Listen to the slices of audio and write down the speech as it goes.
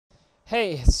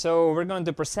Hey, so we're going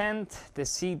to present the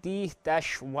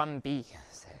CD-1B.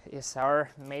 It's our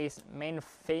main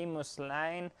famous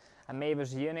line, a main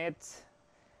famous unit,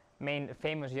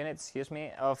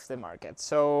 of the market.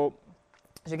 So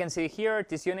as you can see here,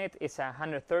 this unit is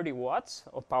 130 watts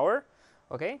of power,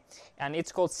 okay, and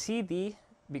it's called CD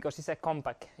because it's a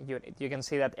compact unit. You can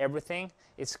see that everything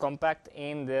is compact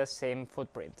in the same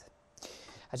footprint.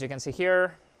 As you can see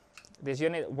here, this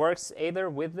unit works either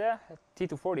with the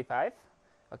T245,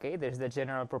 okay, there's the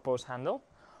general purpose handle,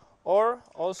 or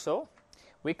also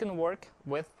we can work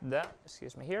with the,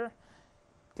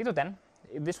 T210.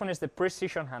 This one is the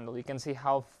precision handle. You can see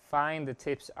how fine the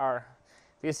tips are.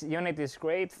 This unit is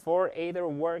great for either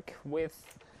work with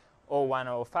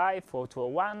 0105,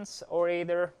 0201s, or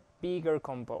either bigger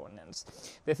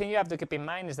components. The thing you have to keep in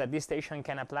mind is that this station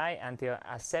can apply until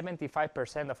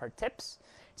 75% of our tips.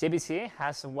 JBC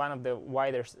has one of the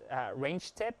widest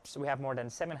range tips. We have more than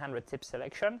 700 tip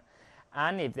selection,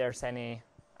 and if there's any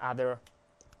other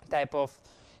type of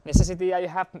necessity that you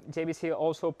have, JBC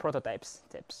also prototypes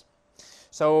tips.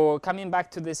 So coming back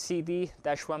to the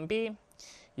CD-1B,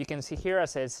 you can see here,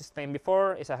 as I explained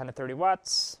before, it's 130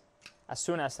 watts. As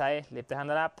soon as I lift the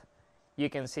handle up, you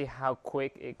can see how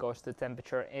quick it goes to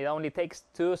temperature. It only takes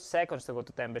 2 seconds to go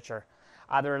to temperature.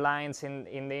 Other lines in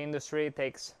the industry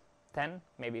takes 10,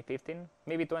 maybe 15,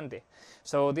 maybe 20.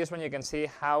 So this one you can see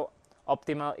how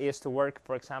optimal it is to work,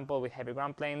 for example, with heavy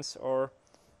ground planes or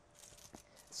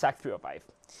SAC 305.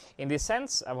 In this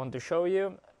sense, I want to show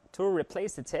you to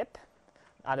replace the tip.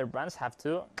 Other brands have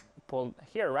to pull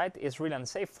here, right? It's really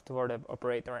unsafe for the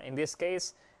operator. In this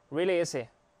case, really easy.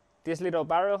 This little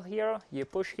barrel here, you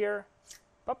push here,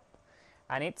 pop,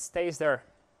 and it stays there.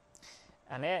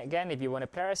 And again, if you want to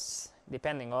press,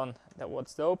 depending on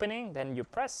what's the opening, then you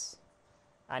press,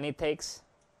 and it takes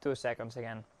 2 seconds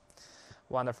again.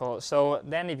 Wonderful. So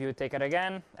then if you take it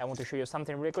again, I want to show you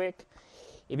something really quick.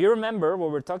 If you remember what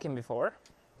we were talking before,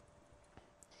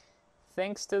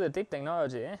 thanks to the tip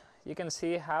technology, you can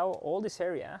see how all this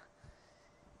area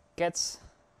gets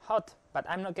hot, but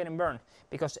I'm not getting burned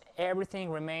because everything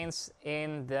remains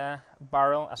in the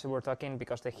barrel as we were talking,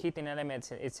 because the heating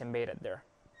element it's embedded there.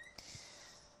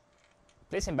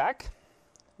 Placing back,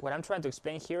 what I'm trying to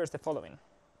explain here is the following.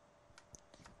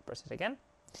 Press it again.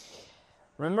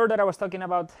 Remember that I was talking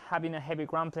about having a heavy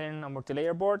ground plane on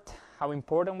multi-layer board, how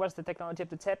important was the technology of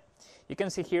the tip. You can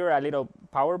see here a little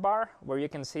power bar where you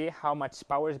can see how much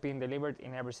power is being delivered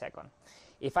in every second.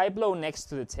 If I blow next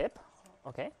to the tip,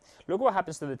 okay, look what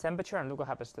happens to the temperature and look what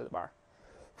happens to the bar.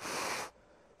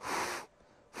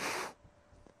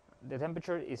 The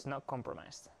temperature is not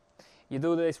compromised. You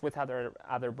do this with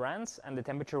other brands and the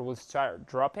temperature will start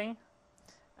dropping,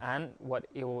 and what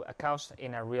it will cause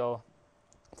in a real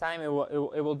time, it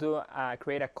will do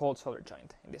create a cold solder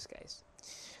joint in this case.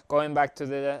 Going back to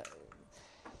the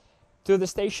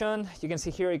station, you can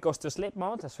see here it goes to sleep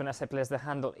mode. As soon as I place the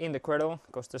handle in the cradle,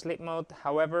 it goes to sleep mode.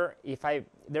 However,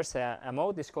 there's a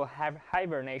mode, it's called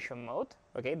hibernation mode,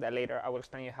 okay, that later I will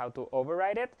explain you how to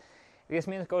override it. This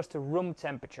means it goes to room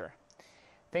temperature.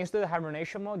 Thanks to the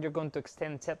hibernation mode, you're going to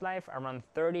extend tip life around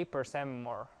 30%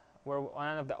 more. We're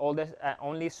one of the oldest,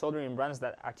 only soldering brands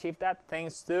that achieve that,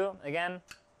 thanks to, again,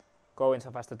 going so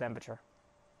fast to temperature.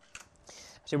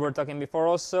 As we were talking before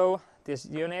also, this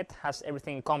unit has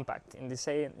everything compact. In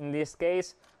this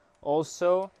case,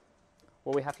 also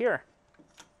what we have here,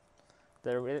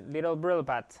 the little brill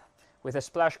pad with a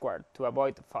splash guard to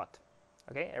avoid FOD.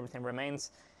 Okay, everything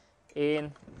remains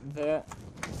in the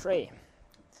tray.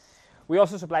 We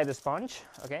also supply the sponge,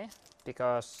 okay,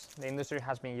 because the industry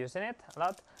has been using it a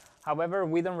lot. However,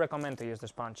 we don't recommend to use the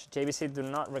sponge. JBC do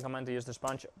not recommend to use the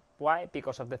sponge. Why?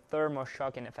 Because of the thermal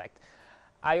shocking effect.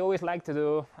 I always like to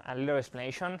do a little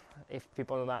explanation if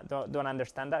people don't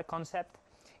understand that concept.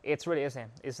 It's really easy.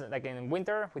 It's like in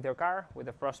winter with your car, with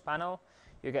the frost panel,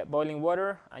 you get boiling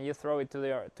water and you throw it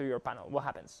to your panel. What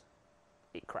happens?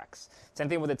 It cracks. Same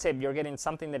thing with the tip. You're getting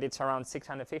something that it's around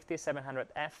 650, 700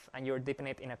 F, and you're dipping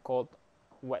it in a cold,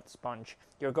 wet sponge.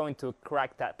 You're going to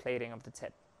crack that plating of the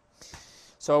tip.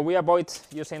 So we avoid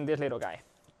using this little guy.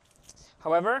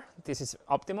 However, this is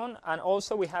optimum, and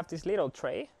also we have this little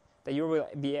tray that you will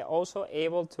be also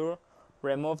able to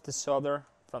remove the solder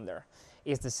from there.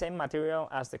 It's the same material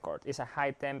as the cord. It's a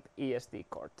high temp ESD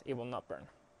cord. It will not burn.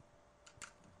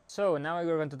 So now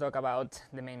we're going to talk about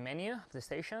the main menu of the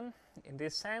station. In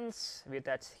this sense, if you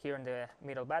touch here in the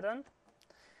middle button,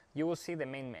 you will see the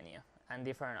main menu and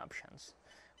different options.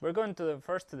 We're going to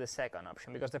first to the second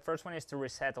option, because the first one is to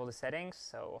reset all the settings,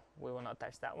 so we will not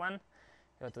touch that one.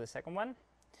 Go to the second one.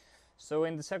 So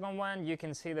in the second one, you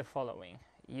can see the following.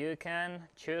 you can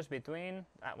choose between,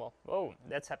 oh,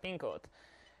 that's a pin code.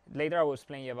 Later I will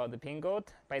explain you about the pin code.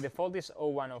 By default is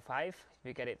 0105 if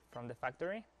you get it from the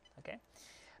factory, okay?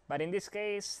 But in this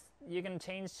case, you can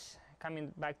change,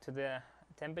 coming back to the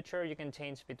temperature, you can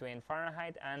change between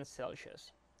Fahrenheit and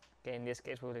Celsius. Okay, in this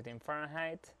case we'll do it in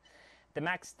Fahrenheit. The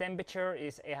max temperature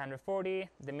is 840,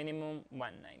 the minimum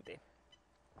 190.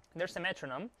 There's a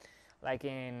metronome, like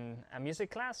in a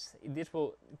music class. This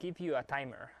will give you a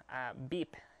timer, a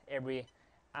beep every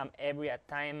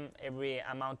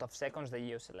amount of seconds that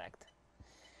you select.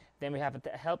 Then we have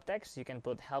a help text. You can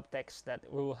put help text that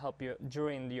will help you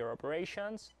during your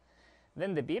operations.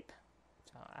 Then the beep,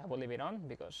 so I will leave it on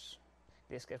because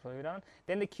this case will leave it on.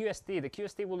 Then the QST. The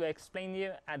QST will explain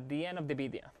you at the end of the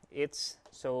video. It's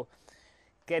so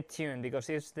get tuned because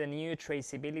it's the new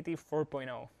traceability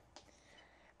 4.0.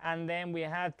 And then we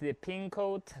have the pin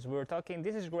code, as we were talking.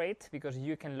 This is great because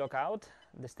you can log out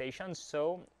the station.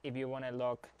 So if you want to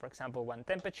log, for example, one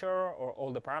temperature or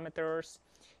all the parameters,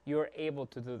 you're able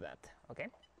to do that, okay?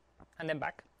 And then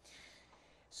back.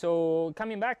 So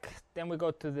coming back, then we go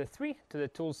to the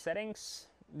tool settings.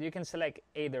 You can select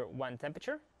either one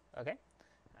temperature, okay?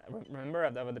 Remember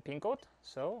about the pin code.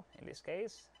 So in this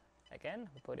case, again,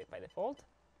 we put it by default.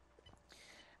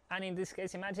 And in this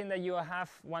case, imagine that you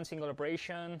have one single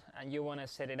operation and you want to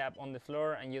set it up on the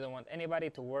floor and you don't want anybody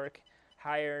to work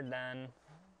higher than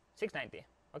 690,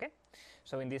 okay?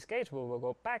 So in this case, we will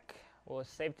go back, we'll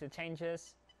save the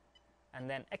changes, and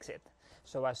then exit.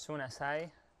 So as soon as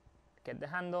I get the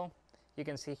handle, you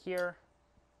can see here,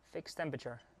 fixed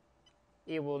temperature.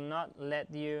 It will not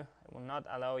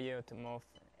allow you to move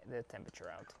the temperature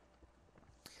out.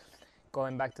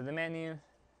 Going back to the menu,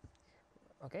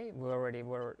 okay, we already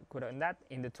were good on that.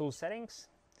 In the tool settings,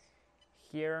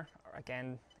 here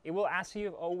again, it will ask you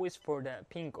always for the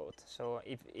pin code. So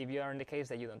if you are in the case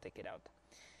that you don't take it out.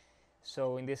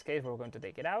 So in this case, we're going to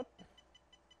take it out.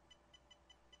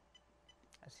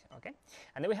 Okay,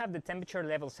 and then we have the temperature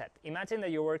level set. Imagine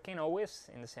that you're working always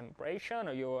in the same operation,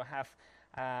 or you have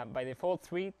by default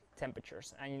 3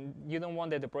 temperatures, and you don't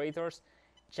want the operators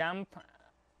jump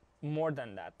more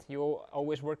than that. You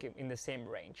always work in the same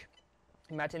range.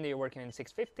 Imagine that you're working in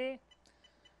 650,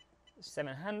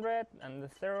 700, and the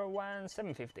third one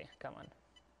 750. Come on.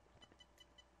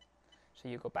 So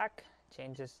you go back,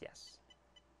 changes, yes.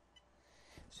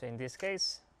 So in this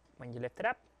case, when you lift it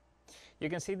up, you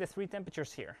can see the 3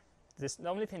 temperatures here. The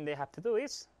only thing they have to do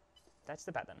is touch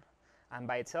the button, and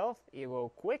by itself it will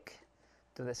quick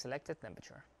to the selected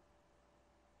temperature.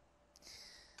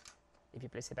 If you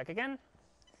place it back again,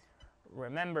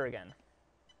 remember again,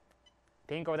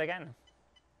 pin code again.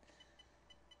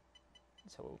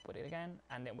 So we'll put it again,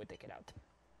 and then we take it out.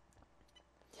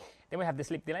 Then we have the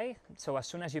sleep delay. So as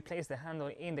soon as you place the handle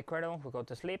in the cradle, we go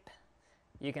to sleep.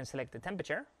 You can select the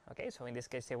temperature. Okay, so in this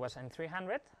case it was in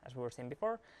 300, as we were saying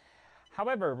before.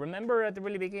 However, remember at the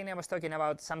really beginning I was talking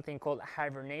about something called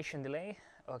hibernation delay.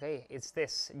 Okay, it's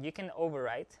this. You can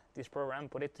overwrite this program,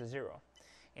 put it to 0.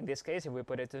 In this case, if we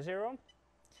put it to 0,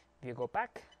 if you go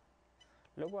back,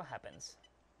 look what happens.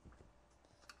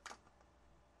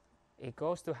 It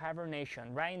goes to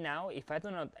hibernation. Right now, if I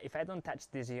don't touch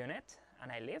this unit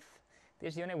and I leave,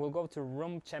 this unit will go to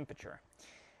room temperature.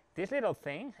 This little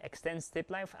thing extends tip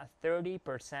life at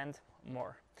 30%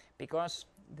 more because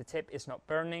the tip is not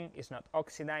burning, it's not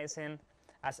oxidizing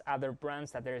as other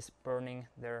brands that there is burning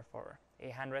there for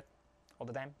 800 all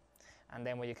the time. And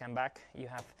then when you come back, you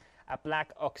have a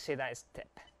black oxidized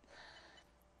tip.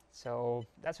 So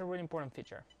that's a really important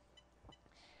feature.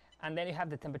 And then you have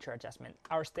the temperature adjustment.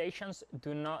 Our stations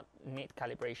do not need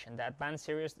calibration. The advanced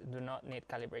series do not need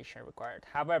calibration required.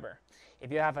 However,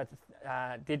 if you have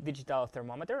a digital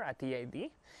thermometer, a TAD,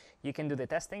 you can do the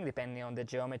testing depending on the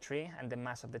geometry and the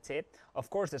mass of the tip. Of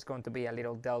course, there's going to be a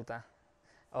little delta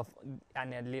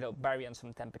and a little variance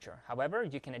in temperature. However,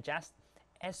 you can adjust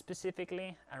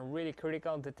specifically and really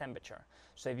critical the temperature.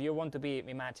 So if you want to be,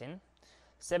 imagine,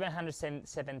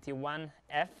 771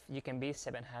 F, you can be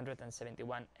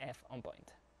 771 F on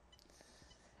point.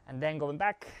 And then going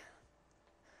back,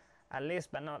 at least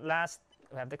but not last,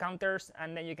 we have the counters,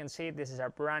 and then you can see this is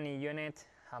our brand new unit,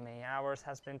 how many hours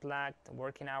has been plugged, the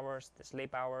working hours, the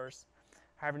sleep hours,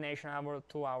 hibernation hour,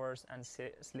 2 hours, and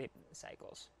sleep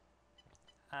cycles.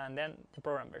 And then the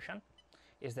program version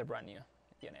is the brand new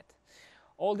unit.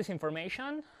 All this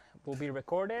information will be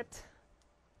recorded,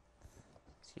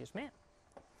 excuse me,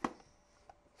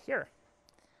 here.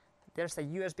 There's a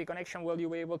USB connection where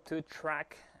you'll be able to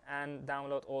track and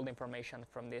download all the information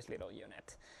from this little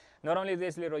unit. Not only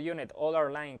this little unit, all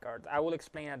our line cards. I will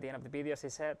explain at the end of the video, as I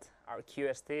said, our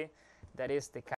QST, that is the